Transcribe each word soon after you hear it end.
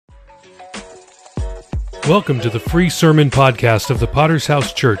Welcome to the free sermon podcast of the Potter's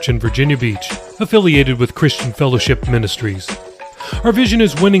House Church in Virginia Beach, affiliated with Christian Fellowship Ministries. Our vision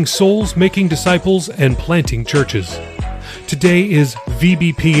is winning souls, making disciples, and planting churches. Today is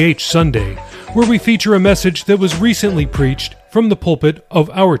VBPH Sunday, where we feature a message that was recently preached from the pulpit of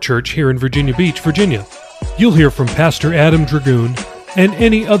our church here in Virginia Beach, Virginia. You'll hear from Pastor Adam Dragoon and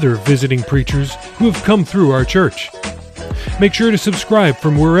any other visiting preachers who have come through our church. Make sure to subscribe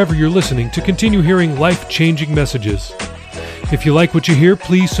from wherever you're listening to continue hearing life-changing messages. If you like what you hear,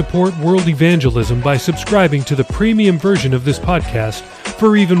 please support world evangelism by subscribing to the premium version of this podcast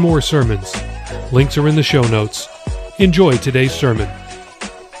for even more sermons. Links are in the show notes. Enjoy today's sermon.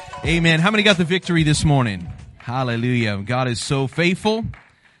 Amen. How many got the victory this morning? Hallelujah. God is so faithful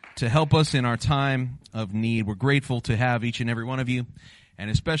to help us in our time of need. We're grateful to have each and every one of you. And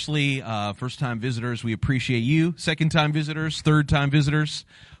especially first-time visitors, we appreciate you. Second-time visitors, third-time visitors,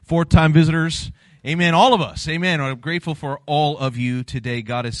 fourth-time visitors. Amen. All of us. Amen. I'm grateful for all of you today.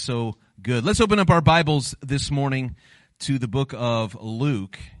 God is so good. Let's open up our Bibles this morning to the book of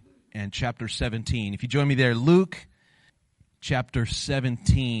Luke and chapter 17. If you join me there, Luke chapter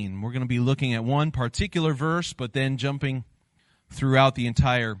 17. We're going to be looking at one particular verse, but then jumping throughout the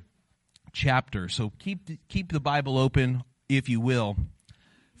entire chapter. So keep the Bible open, if you will,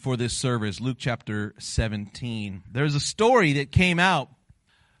 for this service. Luke chapter 17. There's a story that came out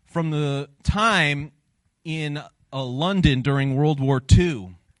from the time in London during World War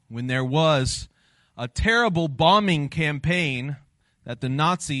II when there was a terrible bombing campaign that the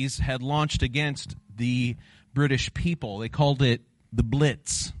Nazis had launched against the British people. They called it the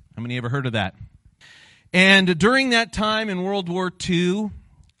Blitz. How many ever heard of that? And during that time in World War II,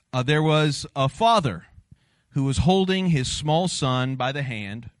 there was a father who was holding his small son by the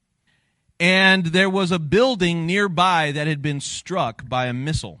hand, and there was a building nearby that had been struck by a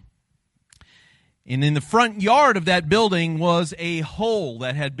missile. And in the front yard of that building was a hole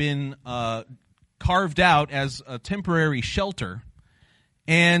that had been carved out as a temporary shelter.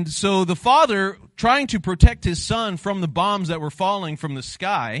 And so the father, trying to protect his son from the bombs that were falling from the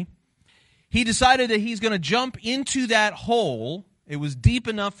sky, he decided that he's going to jump into that hole. It was deep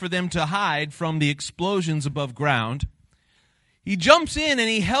enough for them to hide from the explosions above ground. He jumps in and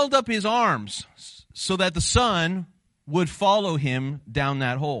he held up his arms so that the son would follow him down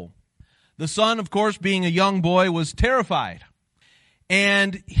that hole. The son, of course, being a young boy, was terrified.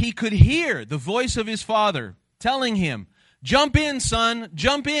 And he could hear the voice of his father telling him, "Jump in, son,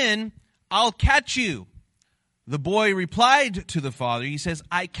 jump in, I'll catch you." The boy replied to the father, he says,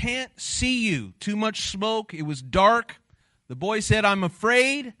 "I can't see you. Too much smoke, it was dark." The boy said, "I'm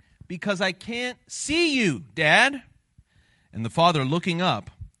afraid because I can't see you, Dad." And the father, looking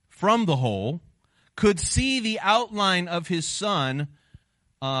up from the hole, could see the outline of his son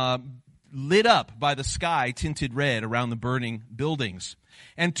lit up by the sky, tinted red around the burning buildings.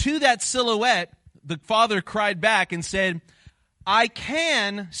 And to that silhouette, the father cried back and said, "I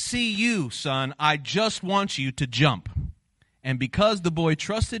can see you, son. I just want you to jump." And because the boy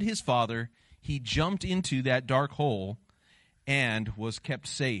trusted his father, he jumped into that dark hole and was kept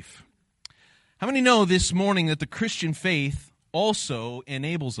safe. How many know this morning that the Christian faith also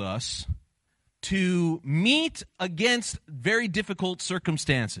enables us to meet against very difficult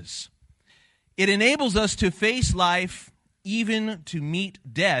circumstances? It enables us to face life, even to meet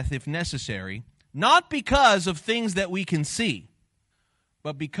death if necessary, not because of things that we can see,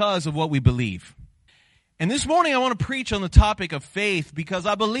 but because of what we believe. And this morning I want to preach on the topic of faith because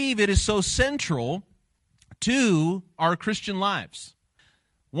I believe it is so central to our Christian lives.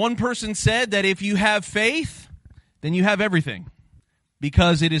 One person said that if you have faith, then you have everything,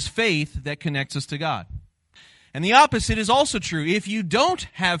 because it is faith that connects us to God. And the opposite is also true. If you don't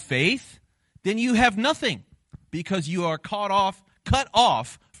have faith, then you have nothing, because you are cut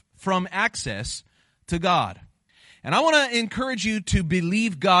off from access to God. And I want to encourage you to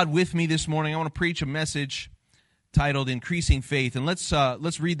believe God with me this morning. I want to preach a message titled Increasing Faith. And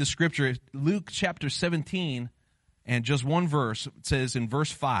let's read the scripture, Luke chapter 17, and just one verse. It says in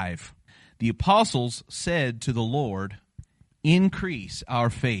verse 5, "The apostles said to the Lord, 'Increase our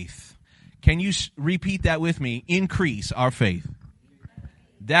faith.'" Can you repeat that with me? Increase our faith.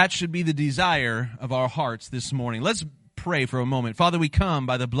 That should be the desire of our hearts this morning. Let's pray for a moment. Father, we come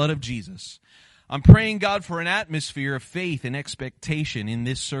by the blood of Jesus. I'm praying, God, for an atmosphere of faith and expectation in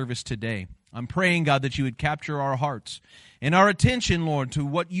this service today. I'm praying, God, that you would capture our hearts and our attention, Lord, to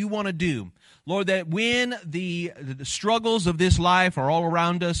what you want to do. Lord, that when the struggles of this life are all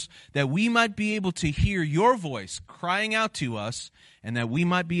around us, that we might be able to hear your voice crying out to us, and that we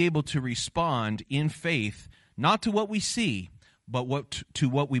might be able to respond in faith, not to what we see, but to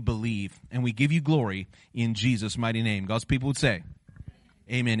what we believe. And we give you glory in Jesus' mighty name. God's people would say,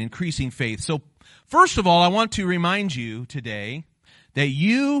 amen. Increasing faith. So first of all, I want to remind you today that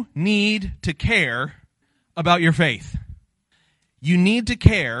you need to care about your faith. You need to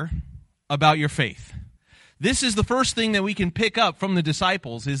care about your faith. This is the first thing that we can pick up from the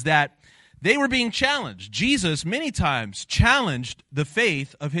disciples, is that they were being challenged. Jesus many times challenged the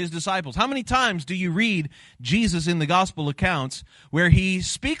faith of his disciples. How many times do you read Jesus in the gospel accounts where he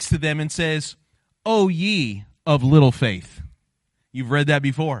speaks to them and says, "O ye of little faith"? You've read that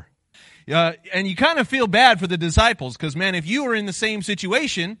before. And you kind of feel bad for the disciples because, man, if you were in the same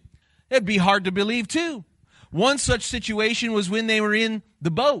situation, it'd be hard to believe too. One such situation was when they were in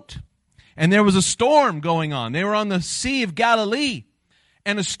the boat and there was a storm going on. They were on the Sea of Galilee.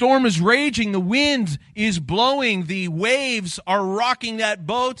 And a storm is raging, the wind is blowing, the waves are rocking that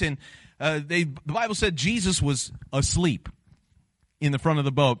boat, and the Bible said Jesus was asleep in the front of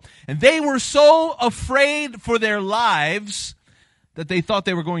the boat. And they were so afraid for their lives that they thought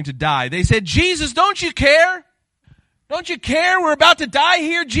they were going to die. They said, "Jesus, don't you care? Don't you care? We're about to die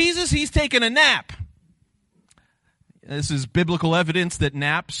here, Jesus. He's taking a nap." This is biblical evidence that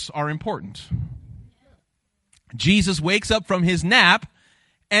naps are important. Jesus wakes up from his nap,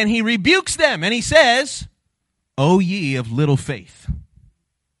 and he rebukes them, and he says, "O ye of little faith."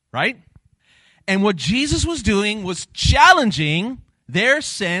 Right? And what Jesus was doing was challenging their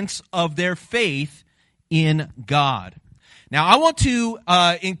sense of their faith in God. Now, I want to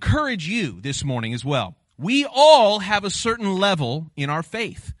encourage you this morning as well. We all have a certain level in our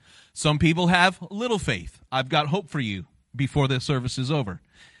faith. Some people have little faith. I've got hope for you before the service is over.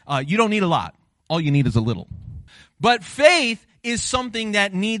 You don't need a lot. All you need is a little. But faith is something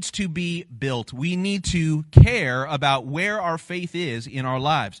that needs to be built. We need to care about where our faith is in our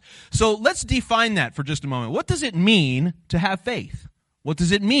lives. So let's define that for just a moment. What does it mean to have faith? What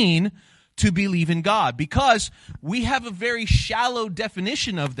does it mean to believe in God? Because we have a very shallow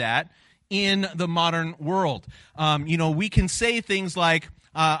definition of that in the modern world. We can say things like,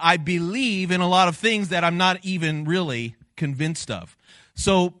 I believe in a lot of things that I'm not even really convinced of.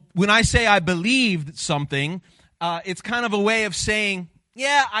 So when I say I believe something, it's kind of a way of saying,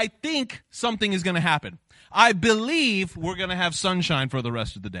 yeah, I think something is going to happen. I believe we're going to have sunshine for the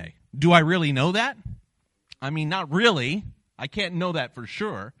rest of the day. Do I really know that? I mean, not really. I can't know that for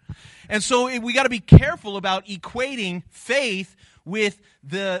sure. And so we got to be careful about equating faith with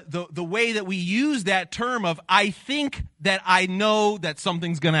the way that we use that term of, I think that I know that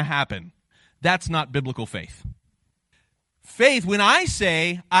something's going to happen. That's not biblical faith. Faith, when I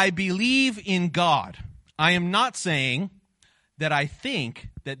say I believe in God, I am not saying that I think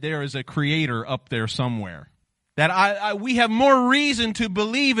that there is a creator up there somewhere. That we have more reason to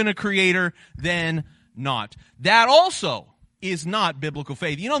believe in a creator than not. That also is not biblical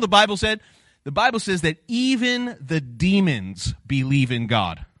faith. You know, the Bible says that even the demons believe in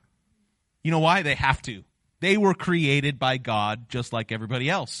God. You know why? They have to. They were created by God just like everybody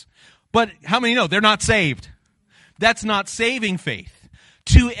else. But how many know they're not saved? That's not saving faith.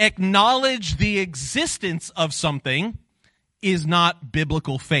 To acknowledge the existence of something is not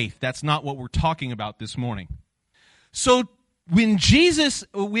biblical faith. That's not what we're talking about this morning. So when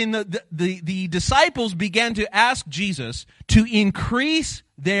the disciples began to ask Jesus to increase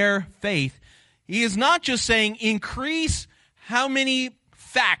their faith, he is not just saying, increase how many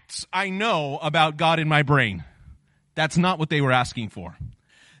facts I know about God in my brain. That's not what they were asking for.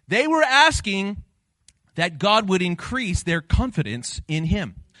 They were asking that God would increase their confidence in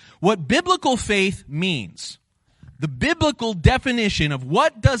him. What biblical faith means, the biblical definition of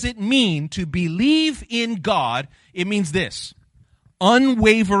what does it mean to believe in God, it means this: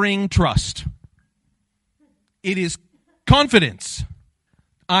 unwavering trust. It is confidence.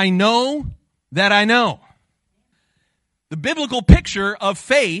 I know that I know. The biblical picture of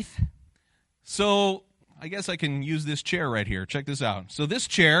faith, so I guess I can use this chair right here. Check this out. So this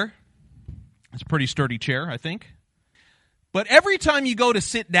chair, it's a pretty sturdy chair, I think. But every time you go to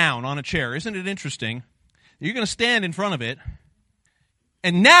sit down on a chair, isn't it interesting? You're going to stand in front of it.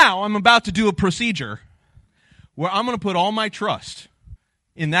 And now I'm about to do a procedure where I'm going to put all my trust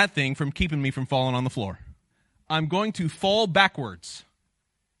in that thing from keeping me from falling on the floor. I'm going to fall backwards.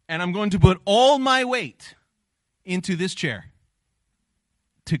 And I'm going to put all my weight into this chair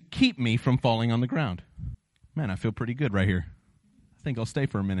to keep me from falling on the ground. Man, I feel pretty good right here. I think I'll stay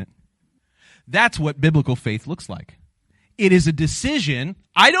for a minute. That's what biblical faith looks like. It is a decision.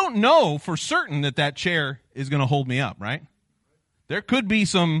 I don't know for certain that chair is going to hold me up, right? There could be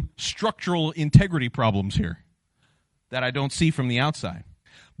some structural integrity problems here that I don't see from the outside.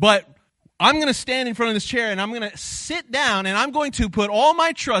 But I'm going to stand in front of this chair and I'm going to sit down and I'm going to put all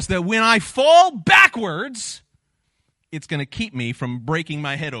my trust that when I fall backwards, it's going to keep me from breaking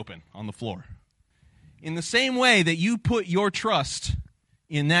my head open on the floor. In the same way that you put your trust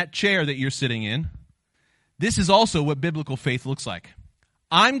in that chair that you're sitting in, this is also what biblical faith looks like.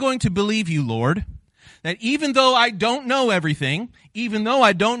 I'm going to believe you, Lord, that even though I don't know everything, even though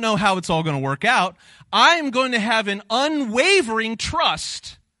I don't know how it's all going to work out, I'm going to have an unwavering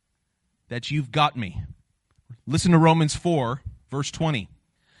trust that you've got me. Listen to Romans 4, verse 20.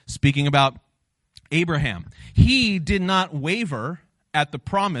 Speaking about Abraham. He did not waver at the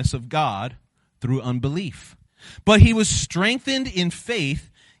promise of God through unbelief, but he was strengthened in faith,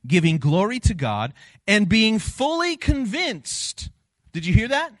 giving glory to God and being fully convinced. Did you hear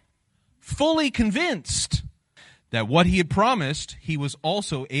that? Fully convinced that what he had promised, he was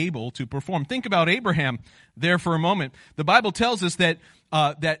also able to perform. Think about Abraham there for a moment. The Bible tells us that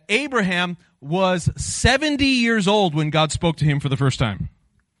Abraham was 70 years old when God spoke to him for the first time.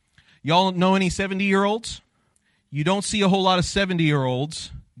 Y'all know any 70-year-olds? You don't see a whole lot of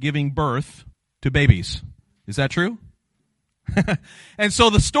 70-year-olds giving birth to babies. Is that true? And so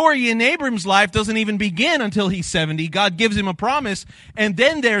the story in Abram's life doesn't even begin until he's 70. God gives him a promise, and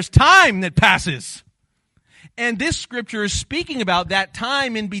then there's time that passes. And this scripture is speaking about that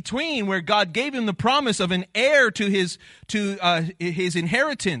time in between where God gave him the promise of an heir to his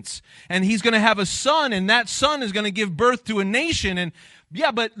inheritance. And he's going to have a son, and that son is going to give birth to a nation. And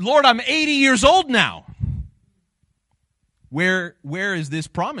yeah, but Lord, I'm 80 years old now. Where is this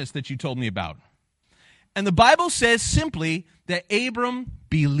promise that you told me about? And the Bible says simply that Abram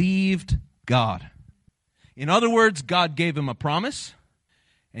believed God. In other words, God gave him a promise,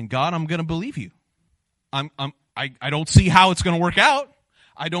 and God, I'm going to believe you. I don't see how it's going to work out.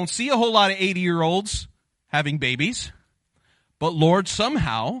 I don't see a whole lot of 80-year-olds having babies. But Lord,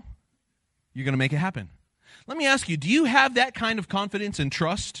 somehow, you're going to make it happen. Let me ask you, do you have that kind of confidence and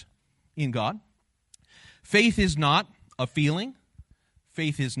trust in God? Faith is not a feeling.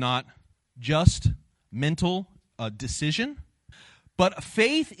 Faith is not just mental decision. But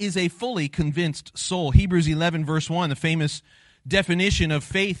faith is a fully convinced soul. Hebrews 11, verse 1, the famous definition of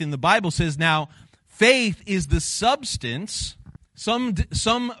faith in the Bible says, now, faith is the substance.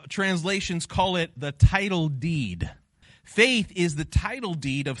 Some translations call it the title deed. Faith is the title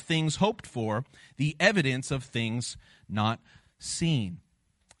deed of things hoped for, the evidence of things not seen.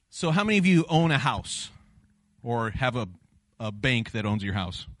 So how many of you own a house or have a bank that owns your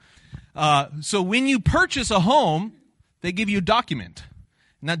house? So when you purchase a home, they give you a document.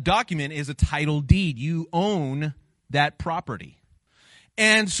 And that document is a title deed. You own that property.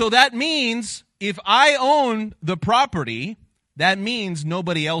 And so that means if I own the property, that means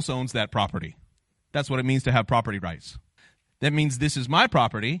nobody else owns that property. That's what it means to have property rights. That means this is my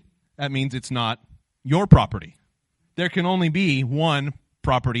property. That means it's not your property. There can only be one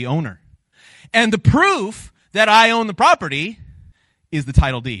property owner. And the proof that I own the property is the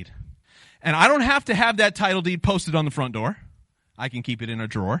title deed. And I don't have to have that title deed posted on the front door. I can keep it in a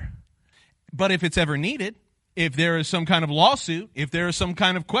drawer. But if it's ever needed, if there is some kind of lawsuit, if there is some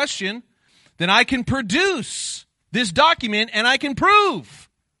kind of question, then I can produce this document and I can prove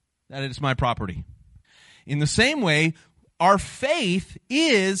that it is my property. In the same way, our faith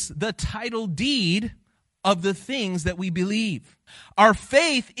is the title deed of the things that we believe. Our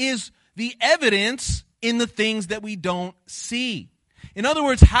faith is the evidence in the things that we don't see. In other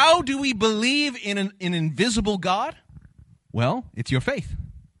words, how do we believe in an invisible God? Well, it's your faith.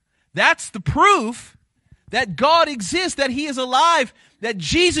 That's the proof that God exists, that He is alive, that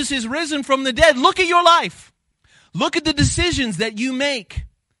Jesus is risen from the dead. Look at your life. Look at the decisions that you make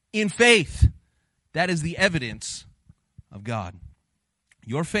in faith. That is the evidence of God.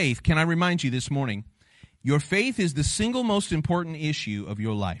 Your faith, can I remind you this morning, your faith is the single most important issue of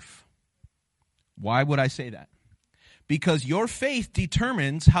your life. Why would I say that? Because your faith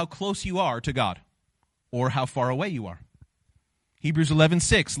determines how close you are to God or how far away you are. Hebrews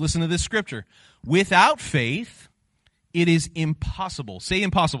 11:6, listen to this scripture. Without faith, it is impossible. Say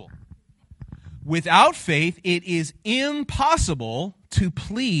impossible. Without faith, it is impossible to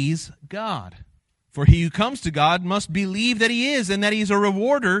please God. For he who comes to God must believe that He is and that He is a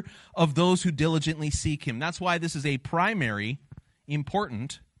rewarder of those who diligently seek Him. That's why this is a primary,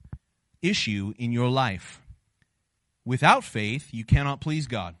 important issue in your life. Without faith, you cannot please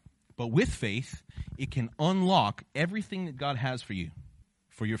God. But with faith, it can unlock everything that God has for you.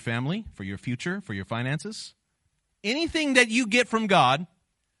 For your family, for your future, for your finances. Anything that you get from God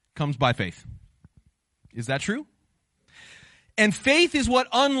comes by faith. Is that true? And faith is what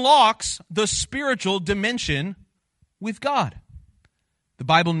unlocks the spiritual dimension with God. The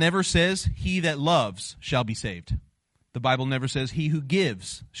Bible never says, he that loves shall be saved. The Bible never says, he who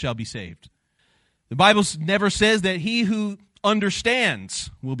gives shall be saved. The Bible never says that he who understands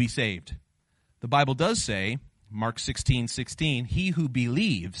will be saved. The Bible does say, Mark 16:16, he who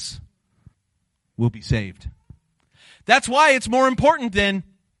believes will be saved. That's why it's more important than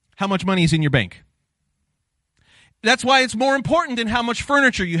how much money is in your bank. That's why it's more important than how much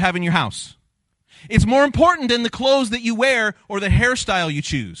furniture you have in your house. It's more important than the clothes that you wear or the hairstyle you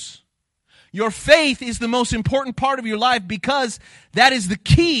choose. Your faith is the most important part of your life because that is the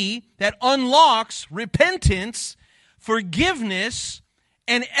key that unlocks repentance, forgiveness,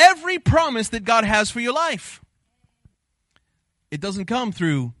 and every promise that God has for your life. It doesn't come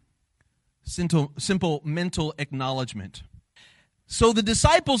through simple mental acknowledgement. So the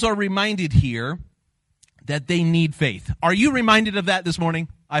disciples are reminded here that they need faith. Are you reminded of that this morning?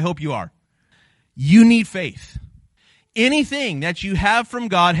 I hope you are. You need faith. Anything that you have from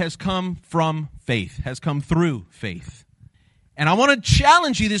God has come from faith, has come through faith. And I want to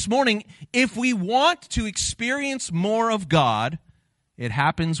challenge you this morning, if we want to experience more of God, it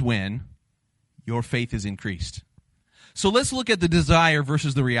happens when your faith is increased. So let's look at the desire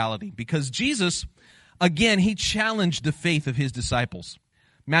versus the reality, because Jesus, again, he challenged the faith of his disciples.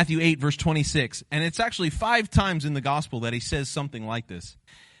 Matthew 8, verse 26, and it's actually 5 times in the gospel that he says something like this.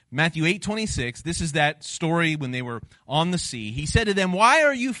 Matthew 8:26, this is that story when they were on the sea. He said to them, "Why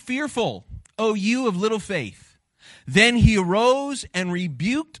are you fearful, O you of little faith?" Then he arose and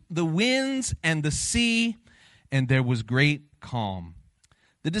rebuked the winds and the sea, and there was great calm.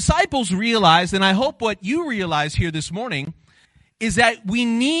 The disciples realized, and I hope what you realize here this morning, is that we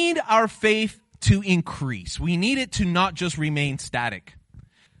need our faith to increase. We need it to not just remain static.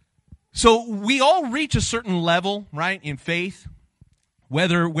 So we all reach a certain level, right, in faith.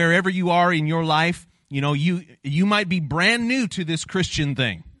 Wherever you are in your life, you might be brand new to this Christian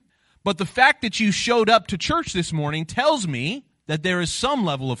thing. But the fact that you showed up to church this morning tells me that there is some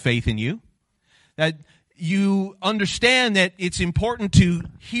level of faith in you, that you understand that it's important to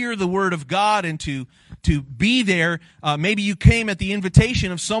hear the word of God and to be there. Maybe you came at the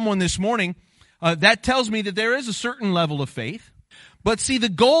invitation of someone this morning. That tells me that there is a certain level of faith. But see, the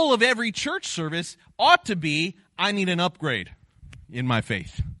goal of every church service ought to be, I need an upgrade in my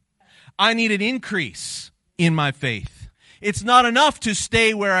faith. I need an increase in my faith. It's not enough to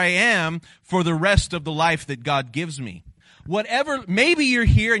stay where I am for the rest of the life that God gives me. Maybe you're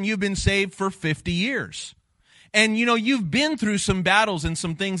here and you've been saved for 50 years. And you've been through some battles and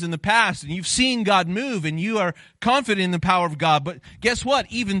some things in the past, and you've seen God move, and you are confident in the power of God. But guess what?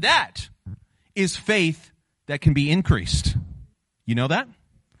 Even that is faith that can be increased. You know that?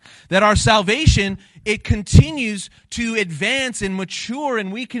 That our salvation, it continues to advance and mature,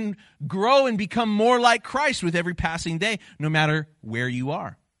 and we can grow and become more like Christ with every passing day, no matter where you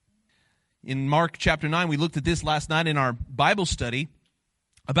are. In Mark chapter 9, we looked at this last night in our Bible study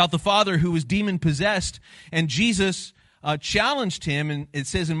about the father who was demon-possessed, and Jesus challenged him, and it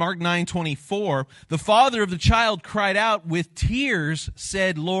says in Mark 9:24, the father of the child cried out with tears,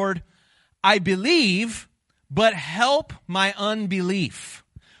 said, "Lord, I believe, but help my unbelief."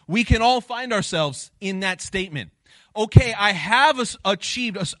 We can all find ourselves in that statement. Okay, I have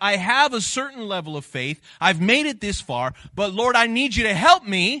I have a certain level of faith. I've made it this far, but Lord, I need you to help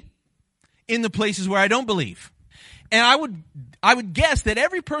me in the places where I don't believe. And I would guess that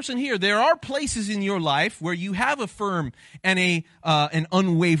every person here, there are places in your life where you have a firm and an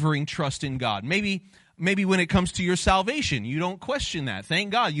unwavering trust in God. Maybe when it comes to your salvation, you don't question that.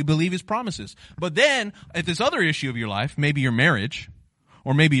 Thank God, you believe His promises. But then, at this other issue of your life, maybe your marriage,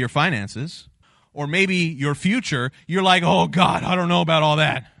 or maybe your finances, or maybe your future, you're like, oh God, I don't know about all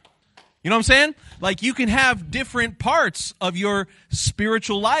that. You know what I'm saying? Like, you can have different parts of your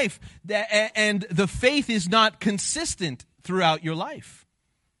spiritual life, and the faith is not consistent throughout your life.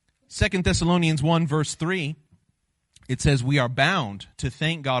 2 Thessalonians 1 verse 3, it says, "We are bound to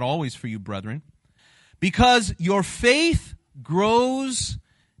thank God always for you, brethren, because your faith grows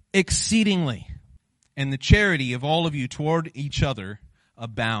exceedingly, and the charity of all of you toward each other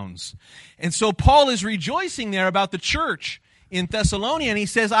abounds." And so Paul is rejoicing there about the church in Thessalonica, and he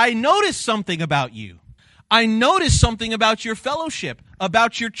says, I noticed something about you. I noticed something about your fellowship,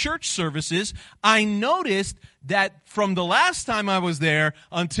 about your church services. I noticed that from the last time I was there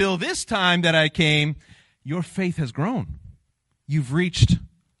until this time that I came, your faith has grown. You've reached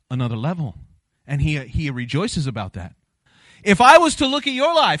another level. And he rejoices about that. If I was to look at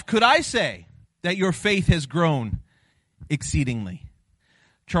your life, could I say that your faith has grown exceedingly?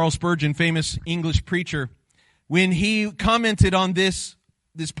 Charles Spurgeon, famous English preacher, when he commented on this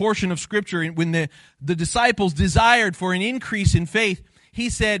portion of Scripture, when the disciples desired for an increase in faith, he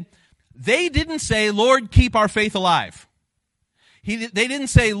said, they didn't say, Lord, keep our faith alive. They didn't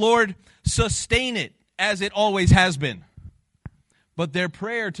say, Lord, sustain it as it always has been. But their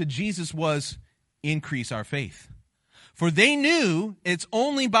prayer to Jesus was, increase our faith. For they knew it's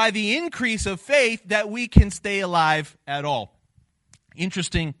only by the increase of faith that we can stay alive at all.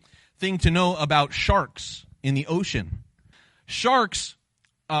 Interesting thing to know about sharks in the ocean. Sharks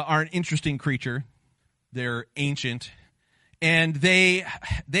are an interesting creature. They're ancient. And they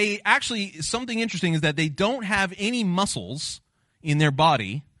actually, something interesting is that they don't have any muscles in their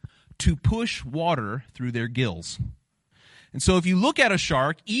body to push water through their gills. And so if you look at a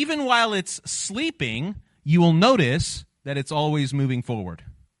shark, even while it's sleeping, you will notice that it's always moving forward.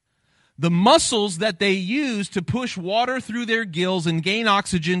 The muscles that they use to push water through their gills and gain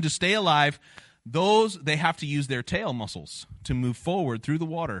oxygen to stay alive, they have to use their tail muscles to move forward through the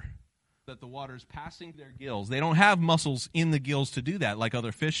water, that the water is passing their gills. They don't have muscles in the gills to do that like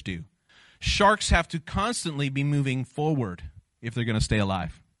other fish do. Sharks have to constantly be moving forward if they're going to stay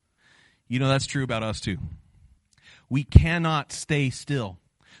alive. You know that's true about us too. We cannot stay still.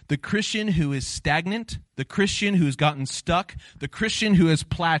 The Christian who is stagnant, the Christian who has gotten stuck, the Christian who has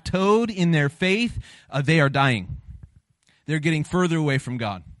plateaued in their faith, they are dying. They're getting further away from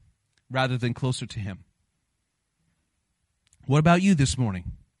God rather than closer to Him. What about you this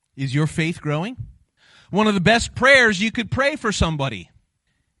morning? Is your faith growing? One of the best prayers you could pray for somebody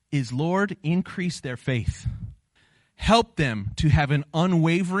is, Lord, increase their faith. Help them to have an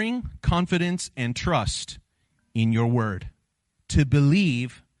unwavering confidence and trust in your word, to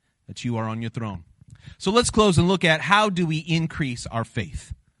believe that you are on your throne. So let's close and look at how do we increase our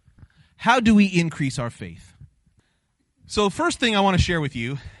faith. How do we increase our faith? So first thing I want to share with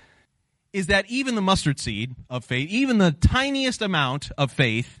you is that even the mustard seed of faith, even the tiniest amount of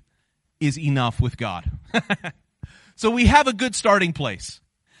faith is enough with God. So we have a good starting place.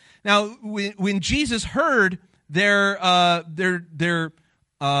 Now, when Jesus heard their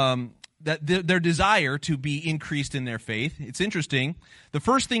desire to be increased in their faith, it's interesting. The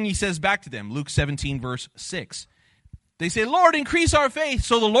first thing he says back to them, Luke 17, verse 6. They say, Lord, increase our faith.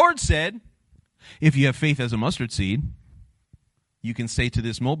 So the Lord said, if you have faith as a mustard seed, you can say to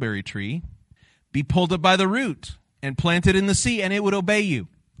this mulberry tree, be pulled up by the root and planted in the sea, and it would obey you.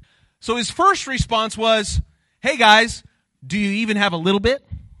 So his first response was, hey guys, do you even have a little bit?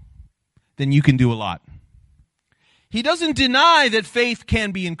 Then you can do a lot. He doesn't deny that faith can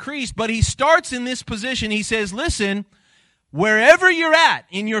be increased, but he starts in this position. He says, listen, wherever you're at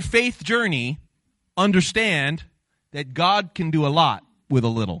in your faith journey, understand that God can do a lot with a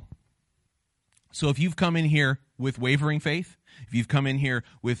little. So if you've come in here with wavering faith, if you've come in here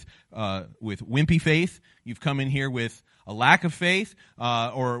with wimpy faith, you've come in here with a lack of faith,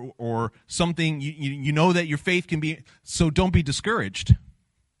 or something, you know that your faith can be, so don't be discouraged,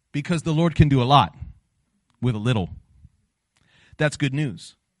 because the Lord can do a lot with a little. That's good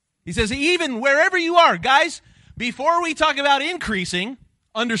news. He says, even wherever you are, guys, before we talk about increasing,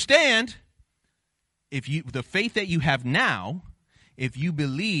 understand, the faith that you have now, if you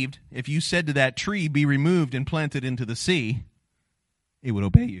believed, if you said to that tree, be removed and planted into the sea, it would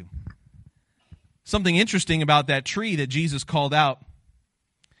obey you. Something interesting about that tree that Jesus called out,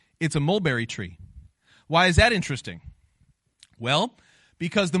 it's a mulberry tree. Why is that interesting? Well,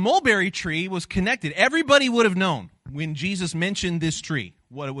 because the mulberry tree was connected. Everybody would have known when Jesus mentioned this tree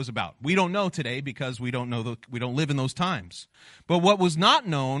what it was about. We don't know today because we don't live in those times. But what was not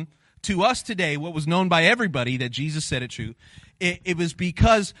known to us today, what was known by everybody that Jesus said it true, it was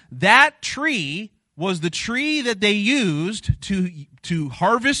because that tree was the tree that they used to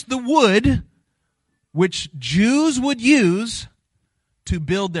harvest the wood, which Jews would use to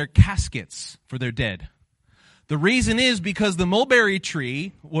build their caskets for their dead. The reason is because the mulberry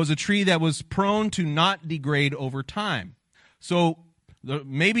tree was a tree that was prone to not degrade over time. So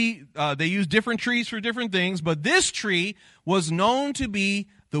maybe they used different trees for different things, but this tree was known to be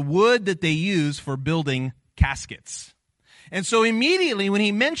the wood that they use for building caskets. And so immediately when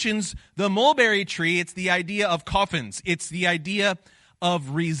he mentions the mulberry tree, it's the idea of coffins. It's the idea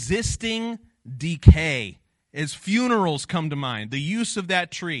of resisting decay. As funerals come to mind, the use of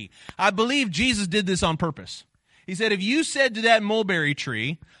that tree. I believe Jesus did this on purpose. He said, if you said to that mulberry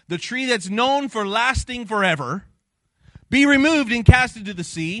tree, the tree that's known for lasting forever, be removed and cast into the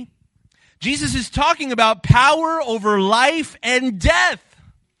sea, Jesus is talking about power over life and death.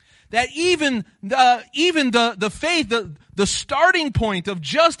 That even the faith, the starting point of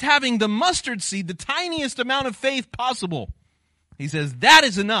just having the mustard seed, the tiniest amount of faith possible, he says that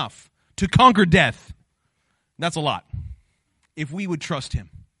is enough to conquer death. That's a lot. If we would trust him.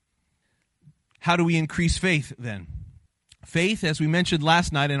 How do we increase faith then? Faith, as we mentioned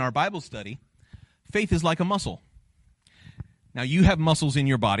last night in our Bible study, faith is like a muscle. Now, you have muscles in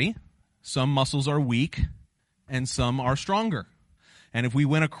your body. Some muscles are weak, and some are stronger. And if we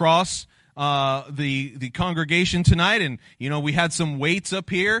went across the congregation tonight, and we had some weights up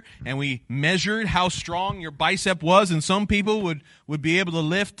here, and we measured how strong your bicep was, and some people would be able to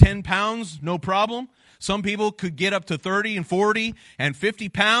lift 10 pounds, no problem. Some people could get up to 30 and 40 and 50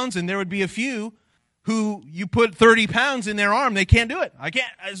 pounds, and there would be a few who you put 30 pounds in their arm, they can't do it.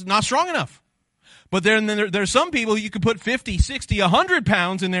 It's not strong enough. But then there's some people you could put 50, 60, 100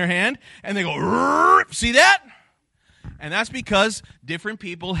 pounds in their hand, and they go, see that? And that's because different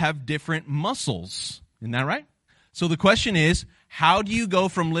people have different muscles. Isn't that right? So the question is, how do you go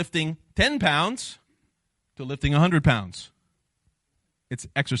from lifting 10 pounds to lifting 100 pounds? It's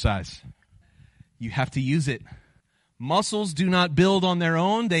exercise. You have to use it. Muscles do not build on their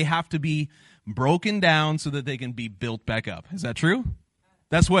own. They have to be broken down so that they can be built back up. Is that true?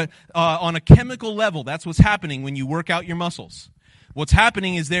 That's what, on a chemical level, that's what's happening when you work out your muscles. What's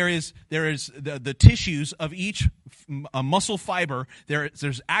happening is there is the tissues of each muscle fiber.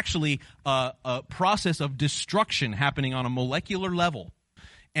 There's actually a process of destruction happening on a molecular level.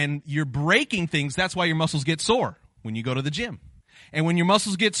 And you're breaking things. That's why your muscles get sore when you go to the gym. And when your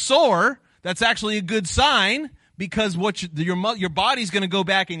muscles get sore, that's actually a good sign, because your body's going to go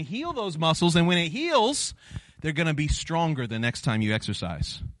back and heal those muscles, and when it heals, they're going to be stronger the next time you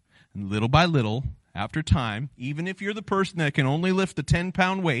exercise. And little by little, after time, even if you're the person that can only lift a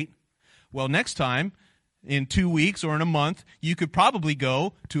 10-pound weight, well, next time, in 2 weeks or in a month, you could probably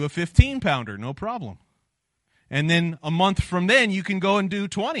go to a 15-pounder, no problem. And then a month from then, you can go and do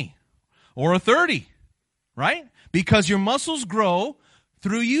 20 or a 30, right? Because your muscles grow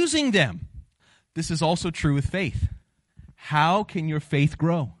through using them. This is also true with faith. How can your faith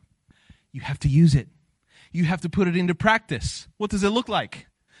grow? You have to use it. You have to put it into practice. What does it look like?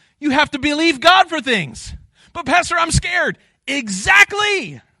 You have to believe God for things. But Pastor, I'm scared.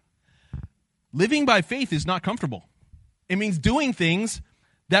 Exactly. Living by faith is not comfortable. It means doing things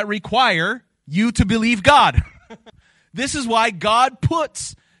that require you to believe God. This is why God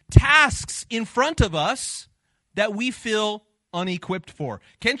puts tasks in front of us that we feel unequipped for.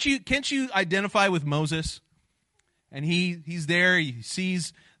 Can't you identify with Moses? And he's there, he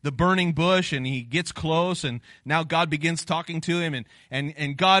sees the burning bush, and he gets close, and now God begins talking to him,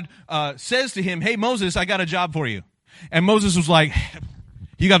 and God says to him, "Hey, Moses, I got a job for you." And Moses was like,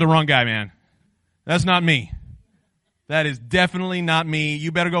 "You got the wrong guy, man. That's not me. That is definitely not me.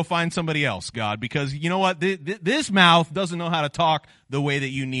 You better go find somebody else, God, because you know what? This mouth doesn't know how to talk the way that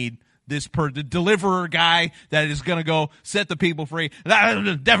you need the deliverer guy that is going to go set the people free.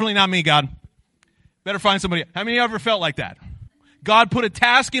 Definitely not me, God. Better find somebody. How many of you ever felt like that? God put a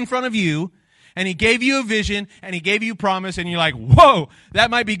task in front of you, and he gave you a vision, and he gave you promise, and you're like, whoa, that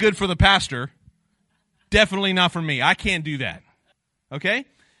might be good for the pastor. Definitely not for me. I can't do that. Okay?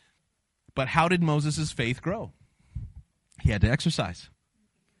 But how did Moses' faith grow? He had to exercise.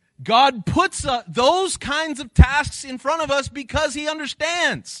 God puts those kinds of tasks in front of us because he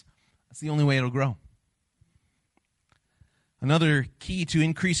understands. That's the only way it'll grow. Another key to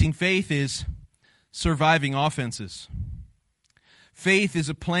increasing faith is surviving offenses. Faith is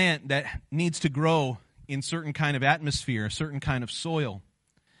a plant that needs to grow in certain kind of atmosphere, a certain kind of soil.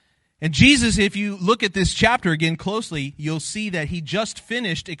 And Jesus, if you look at this chapter again closely, you'll see that he just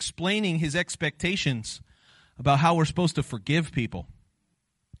finished explaining his expectations about how we're supposed to forgive people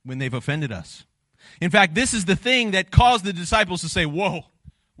when they've offended us. In fact, this is the thing that caused the disciples to say, whoa,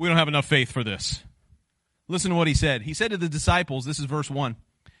 we don't have enough faith for this. Listen to what he said. He said to the disciples, this is verse 1,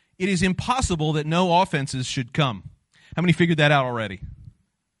 "It is impossible that no offenses should come." How many figured that out already?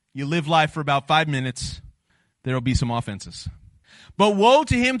 You live life for about 5 minutes, there will be some offenses. "But woe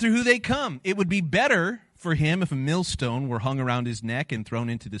to him through who they come. It would be better for him if a millstone were hung around his neck and thrown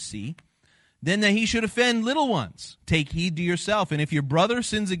into the sea, than that he should offend little ones. Take heed to yourself. And if your brother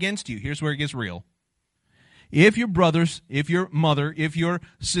sins against you," here's where it gets real. "If your brothers, if your mother, if your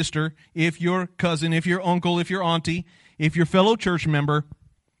sister, if your cousin, if your uncle, if your auntie, if your fellow church member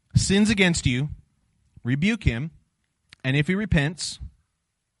sins against you, rebuke him. And if he repents,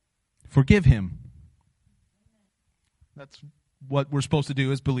 forgive him." That's what we're supposed to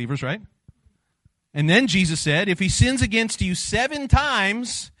do as believers, right? And then Jesus said, "If he sins against you 7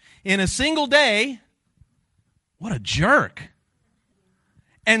 times in a single day," what a jerk.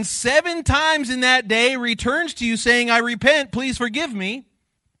 "And 7 times in that day returns to you saying, 'I repent, please forgive me,'"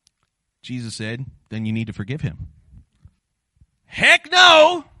 Jesus said, "then you need to forgive him." Heck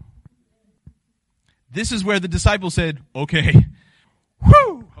no! This is where the disciples said, "Okay,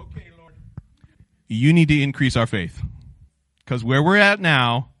 whew, okay, Lord, you need to increase our faith. Because where we're at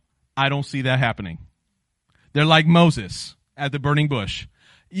now, I don't see that happening. They're like Moses at the burning bush.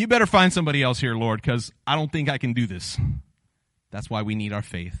 You better find somebody else here, Lord, because I don't think I can do this. That's why we need our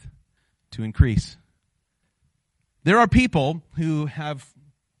faith to increase. There are people who have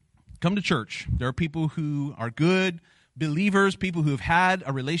come to church. There are people who are good believers, people who have had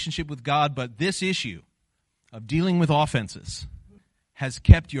a relationship with God, but this issue of dealing with offenses has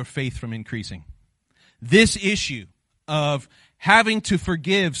kept your faith from increasing. This issue of having to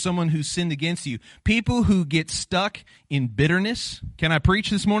forgive someone who sinned against you. People who get stuck in bitterness. Can I preach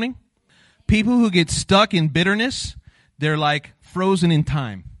this morning? People who get stuck in bitterness, they're like frozen in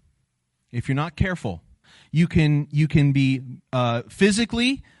time. If you're not careful, you can be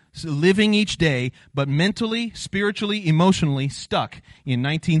physically living each day, but mentally, spiritually, emotionally stuck in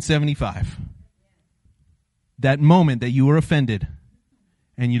 1975. That moment that you were offended,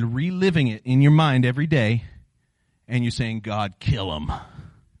 and you're reliving it in your mind every day, and you're saying, God, kill him.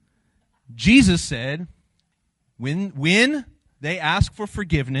 Jesus said, when they ask for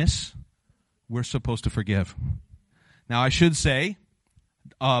forgiveness, we're supposed to forgive. Now, I should say,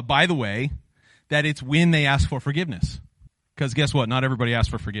 by the way, that it's when they ask for forgiveness. Because guess what? Not everybody asks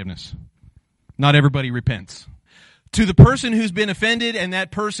for forgiveness. Not everybody repents. To the person who's been offended and that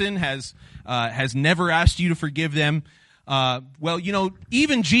person has never asked you to forgive them,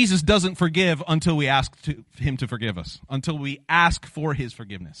 even Jesus doesn't forgive until we ask him to forgive us, until we ask for his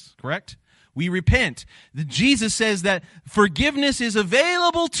forgiveness, correct? We repent. Jesus says that forgiveness is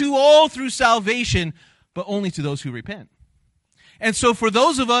available to all through salvation, but only to those who repent. And so for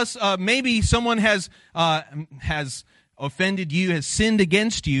those of us, maybe someone has offended you, has sinned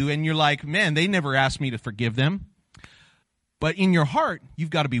against you, and you're like, man, they never asked me to forgive them. But in your heart, you've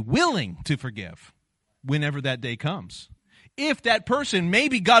got to be willing to forgive whenever that day comes. If that person,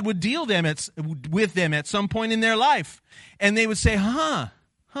 maybe God would deal with them at some point in their life, and they would say, I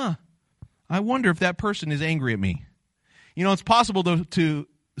wonder if that person is angry at me. You know, it's possible to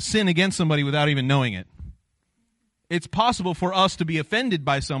sin against somebody without even knowing it. It's possible for us to be offended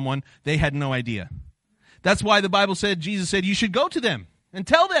by someone they had no idea. That's why the Bible said, Jesus said, you should go to them and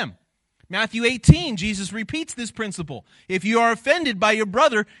tell them. Matthew 18, Jesus repeats this principle. If you are offended by your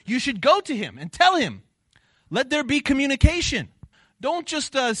brother, you should go to him and tell him. Let there be communication. Don't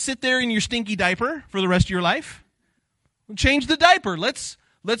just sit there in your stinky diaper for the rest of your life. Change the diaper. Let's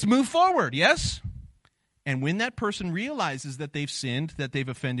move forward, yes? And when that person realizes that they've sinned, that they've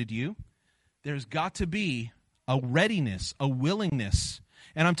offended you, there's got to be a readiness, a willingness.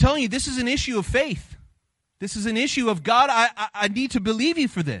 And I'm telling you, this is an issue of faith. This is an issue of, God, I need to believe you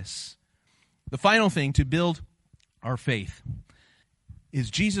for this. The final thing to build our faith is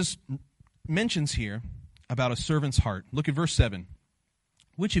Jesus mentions here about a servant's heart. Look at verse 7.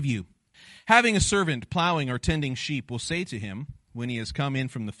 Which of you, having a servant plowing or tending sheep, will say to him, when he has come in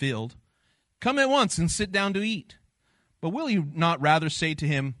from the field, come at once and sit down to eat? But will you not rather say to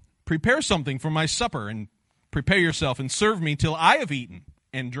him, prepare something for my supper, and prepare yourself and serve me till I have eaten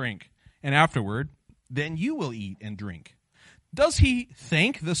and drink, and afterward then you will eat and drink? Does he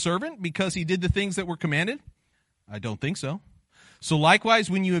thank the servant because he did the things that were commanded? I don't think so. So likewise,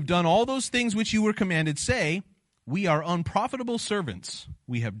 when you have done all those things which you were commanded, say, we are unprofitable servants.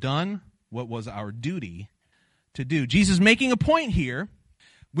 We have done what was our duty to do. Jesus making a point here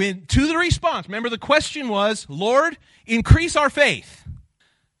to the response. Remember, the question was, Lord, increase our faith.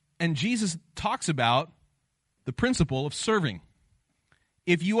 And Jesus talks about the principle of serving.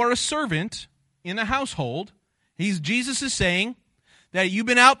 If you are a servant in a household, Jesus is saying that you've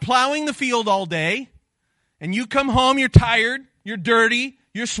been out plowing the field all day, and you come home, you're tired, you're dirty,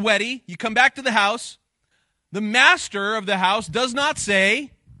 you're sweaty, you come back to the house. The master of the house does not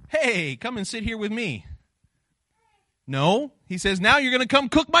say, hey, come and sit here with me. No, he says, now you're going to come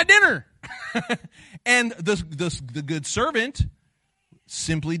cook my dinner. And the good servant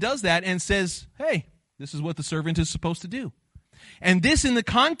simply does that and says, hey, this is what the servant is supposed to do. And this in the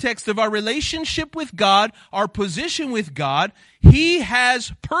context of our relationship with God, our position with God, he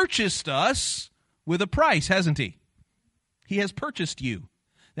has purchased us with a price, hasn't he? He has purchased you.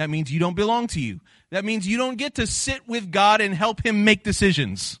 That means you don't belong to you. That means you don't get to sit with God and help him make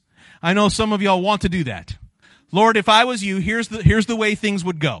decisions. I know some of y'all want to do that. Lord, if I was you, here's the way things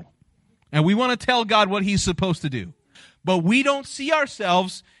would go. And we want to tell God what he's supposed to do. But we don't see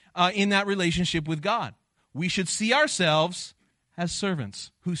ourselves in that relationship with God. We should see ourselves as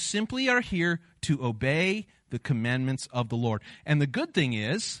servants who simply are here to obey the commandments of the Lord. And the good thing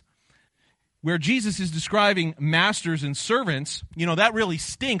is, where Jesus is describing masters and servants, that really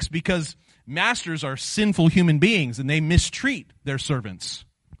stinks because masters are sinful human beings and they mistreat their servants.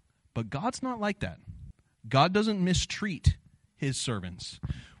 But God's not like that. God doesn't mistreat his servants.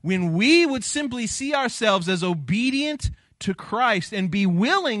 When we would simply see ourselves as obedient to Christ and be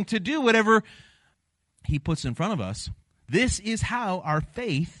willing to do whatever he puts in front of us, this is how our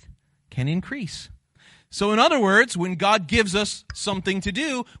faith can increase. So in other words, when God gives us something to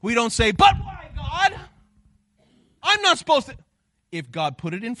do, we don't say, but why, God? I'm not supposed to. If God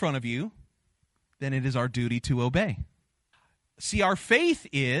put it in front of you, then it is our duty to obey. See, our faith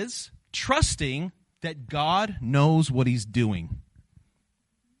is trusting that God knows what he's doing.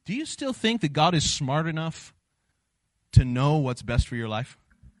 Do you still think that God is smart enough to know what's best for your life?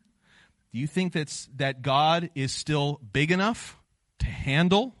 Do you think that God is still big enough to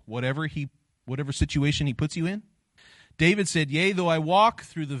handle whatever situation he puts you in? David said, yea, though I walk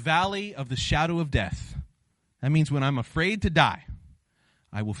through the valley of the shadow of death. That means when I'm afraid to die,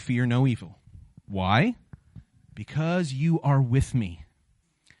 I will fear no evil. Why? Because you are with me.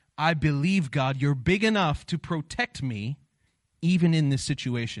 I believe, God, you're big enough to protect me even in this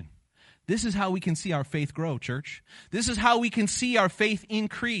situation. This is how we can see our faith grow, church. This is how we can see our faith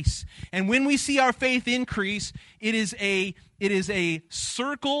increase. And when we see our faith increase, it is a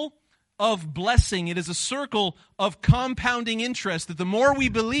circle of blessing. It is a circle of compounding interest that the more we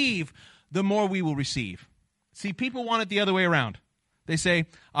believe, the more we will receive. See, people want it the other way around. They say,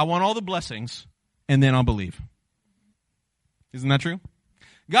 I want all the blessings, and then I'll believe. Isn't that true?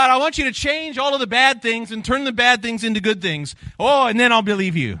 God, I want you to change all of the bad things and turn the bad things into good things. Oh, and then I'll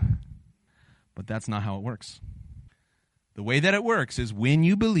believe you. But that's not how it works. The way that it works is when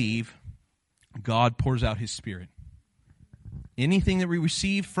you believe, God pours out his Spirit. Anything that we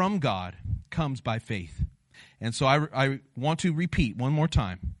receive from God comes by faith. And so I want to repeat one more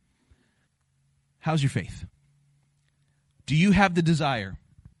time. How's your faith? Do you have the desire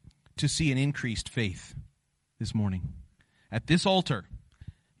to see an increased faith this morning? At this altar,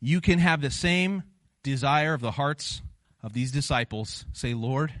 you can have the same desire of the hearts of these disciples. Say,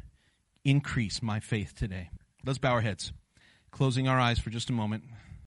 Lord, increase my faith today. Let's bow our heads, closing our eyes for just a moment.